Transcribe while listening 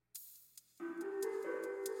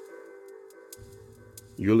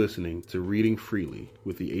You're listening to Reading Freely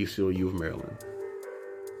with the ACLU of Maryland,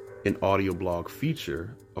 an audio blog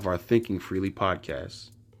feature of our Thinking Freely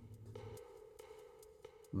podcast.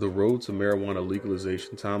 The road to marijuana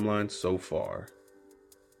legalization timeline so far.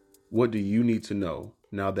 What do you need to know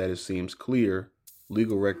now that it seems clear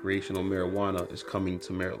legal recreational marijuana is coming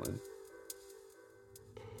to Maryland?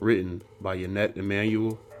 Written by Yannette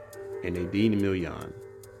Emanuel and Nadine Emilian.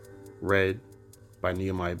 Read by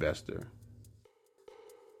Nehemiah Bester.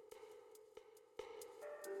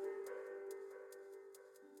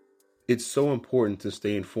 It's so important to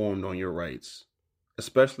stay informed on your rights,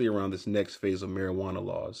 especially around this next phase of marijuana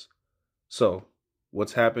laws. So,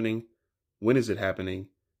 what's happening? When is it happening?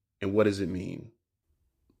 And what does it mean?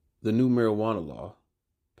 The new marijuana law,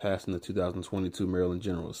 passed in the 2022 Maryland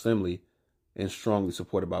General Assembly and strongly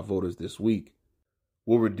supported by voters this week,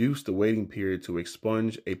 will reduce the waiting period to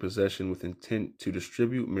expunge a possession with intent to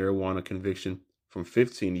distribute marijuana conviction from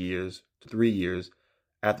 15 years to 3 years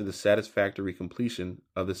after the satisfactory completion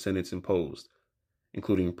of the sentence imposed,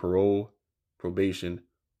 including parole, probation,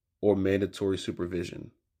 or mandatory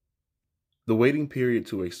supervision. The waiting period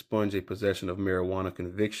to expunge a possession of marijuana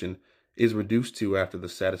conviction is reduced to after the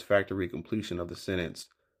satisfactory completion of the sentence,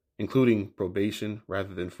 including probation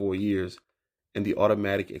rather than 4 years, and the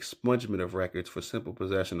automatic expungement of records for simple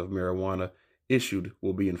possession of marijuana issued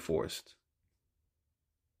will be enforced.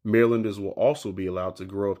 Marylanders will also be allowed to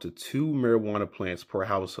grow up to 2 marijuana plants per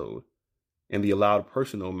household, and the allowed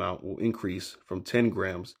personal amount will increase from 10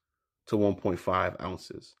 grams to 1.5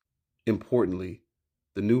 ounces. Importantly,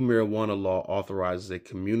 the new marijuana law authorizes a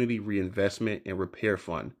community reinvestment and repair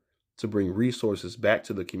fund to bring resources back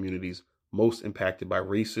to the communities most impacted by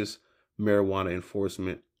racist marijuana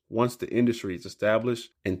enforcement once the industry is established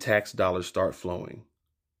and tax dollars start flowing.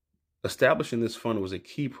 Establishing this fund was a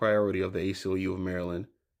key priority of the ACLU of Maryland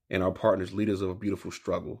and our partners Leaders of a Beautiful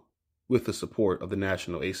Struggle, with the support of the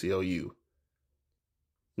National ACLU.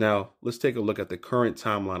 Now, let's take a look at the current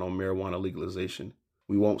timeline on marijuana legalization.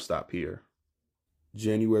 We won't stop here.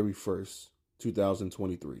 January 1st,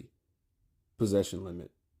 2023. Possession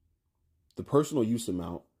limit. The personal use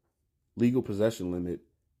amount, legal possession limit,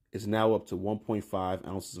 is now up to 1.5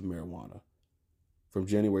 ounces of marijuana. From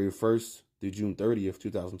January 1st through June 30th,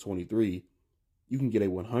 2023, you can get a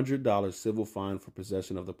 $100 civil fine for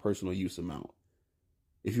possession of the personal use amount.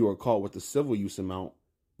 If you are caught with the civil use amount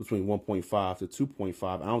between 1.5 to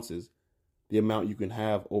 2.5 ounces, the amount you can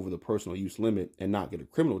have over the personal use limit and not get a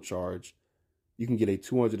criminal charge, you can get a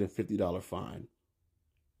 $250 fine.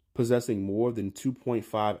 Possessing more than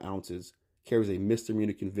 2.5 ounces carries a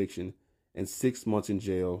misdemeanor conviction and 6 months in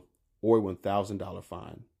jail or a $1,000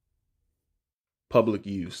 fine. Public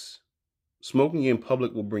use. Smoking in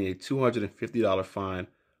public will bring a $250 fine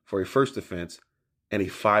for a first offense and a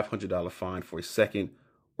 $500 fine for a second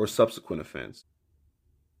or subsequent offense.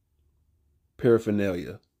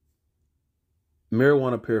 Paraphernalia.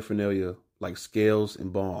 Marijuana paraphernalia, like scales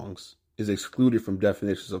and bongs, is excluded from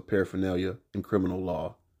definitions of paraphernalia in criminal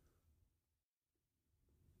law.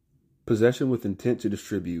 Possession with intent to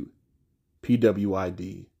distribute,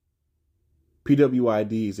 PWID.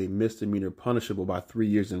 PWID is a misdemeanor punishable by 3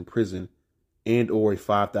 years in prison and or a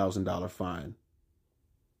 $5,000 fine.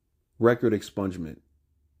 Record expungement.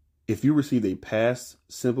 If you received a past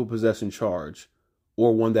simple possession charge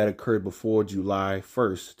or one that occurred before July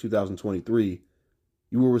 1st, 2023,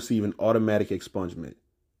 you will receive an automatic expungement.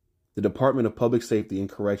 The Department of Public Safety and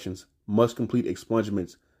Corrections must complete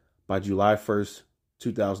expungements by July 1st,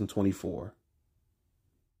 2024.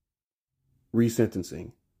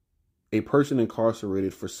 Resentencing. A person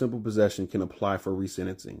incarcerated for simple possession can apply for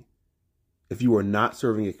resentencing. If you are not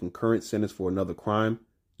serving a concurrent sentence for another crime,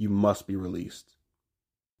 you must be released.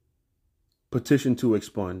 Petition to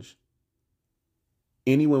expunge.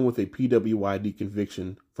 Anyone with a PWID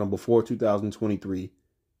conviction from before 2023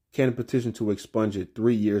 can petition to expunge it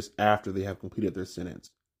 3 years after they have completed their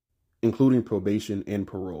sentence, including probation and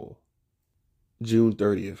parole. June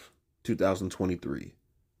 30th, 2023.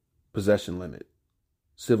 Possession limit.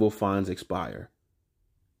 Civil fines expire.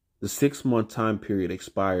 The 6-month time period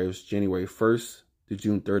expires January 1st to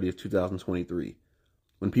June 30th, 2023,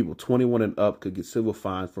 when people 21 and up could get civil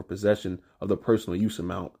fines for possession of the personal use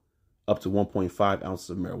amount up to 1.5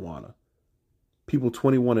 ounces of marijuana. People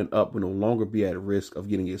 21 and up will no longer be at risk of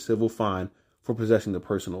getting a civil fine for possessing the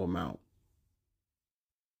personal amount.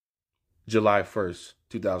 July 1st,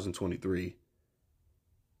 2023.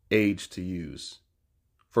 Age to use.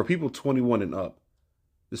 For people 21 and up,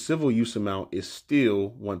 the civil use amount is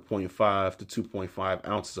still 1.5 to 2.5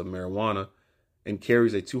 ounces of marijuana and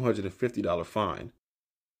carries a $250 fine.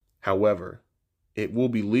 However, it will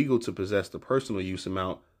be legal to possess the personal use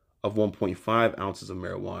amount of 1.5 ounces of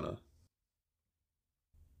marijuana.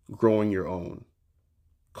 Growing your own.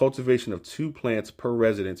 Cultivation of 2 plants per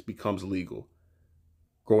residence becomes legal.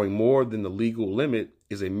 Growing more than the legal limit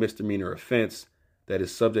is a misdemeanor offense that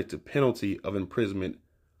is subject to penalty of imprisonment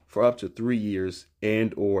for up to 3 years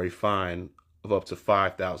and/or a fine of up to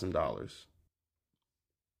 $5,000.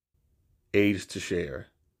 Age to share.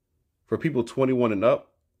 For people 21 and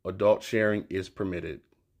up, adult sharing is permitted.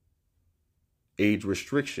 Age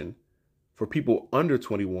restriction. For people under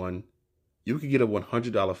 21, you can get a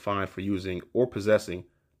 $100 fine for using or possessing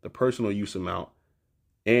the personal use amount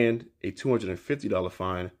and a $250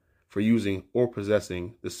 fine for using or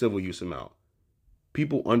possessing the civil use amount.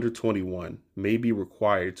 People under 21 may be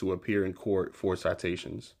required to appear in court for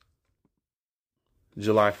citations.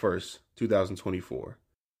 July 1st, 2024.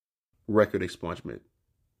 Record expungement.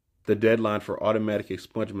 The deadline for automatic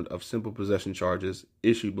expungement of simple possession charges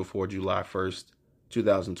issued before July 1st,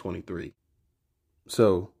 2023.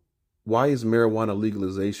 So, why is marijuana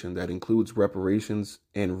legalization that includes reparations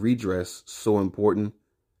and redress so important?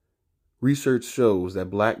 Research shows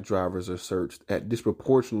that black drivers are searched at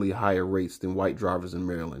disproportionately higher rates than white drivers in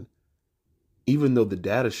Maryland, even though the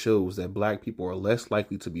data shows that black people are less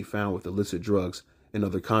likely to be found with illicit drugs and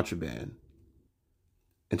other contraband.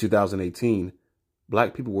 In 2018,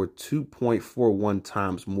 black people were 2.41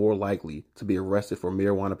 times more likely to be arrested for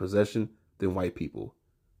marijuana possession than white people.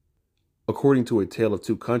 According to A Tale of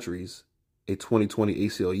Two Countries, a 2020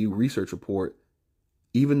 ACLU research report,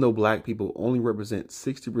 even though black people only represent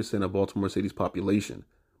 60% of Baltimore City's population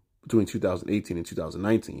between 2018 and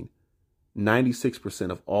 2019,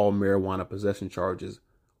 96% of all marijuana possession charges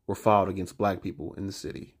were filed against black people in the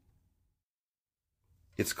city.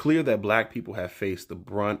 It's clear that black people have faced the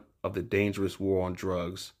brunt of the dangerous war on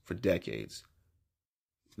drugs for decades.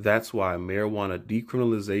 That's why marijuana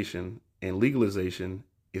decriminalization and legalization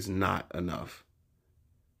is not enough.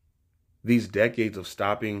 These decades of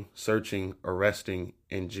stopping, searching, arresting,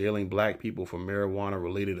 and jailing black people for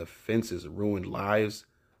marijuana-related offenses ruined lives,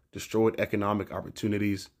 destroyed economic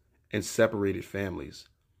opportunities, and separated families.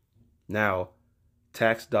 Now,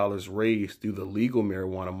 tax dollars raised through the legal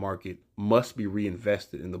marijuana market must be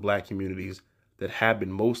reinvested in the black communities that have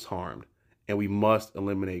been most harmed, and we must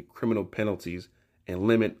eliminate criminal penalties and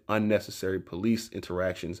limit unnecessary police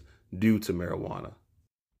interactions due to marijuana.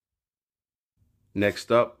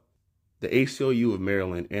 Next up, the ACLU of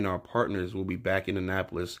Maryland and our partners will be back in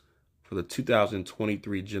Annapolis for the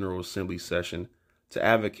 2023 General Assembly session to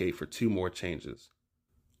advocate for 2 more changes.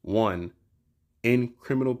 1, end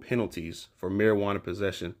criminal penalties for marijuana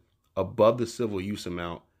possession above the civil use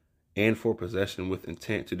amount and for possession with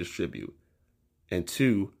intent to distribute. And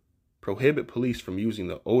 2, prohibit police from using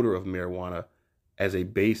the odor of marijuana as a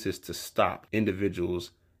basis to stop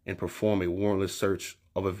individuals and perform a warrantless search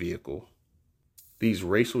of a vehicle. These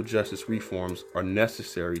racial justice reforms are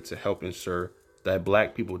necessary to help ensure that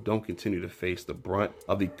black people don't continue to face the brunt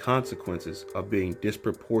of the consequences of being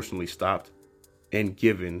disproportionately stopped and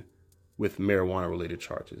given with marijuana-related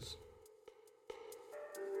charges.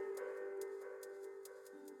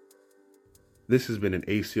 This has been an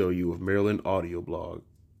ACLU of Maryland audio blog.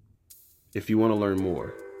 If you want to learn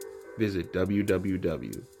more, visit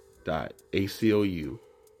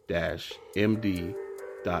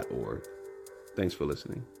www.aclu-md.org. Thanks for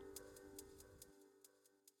listening.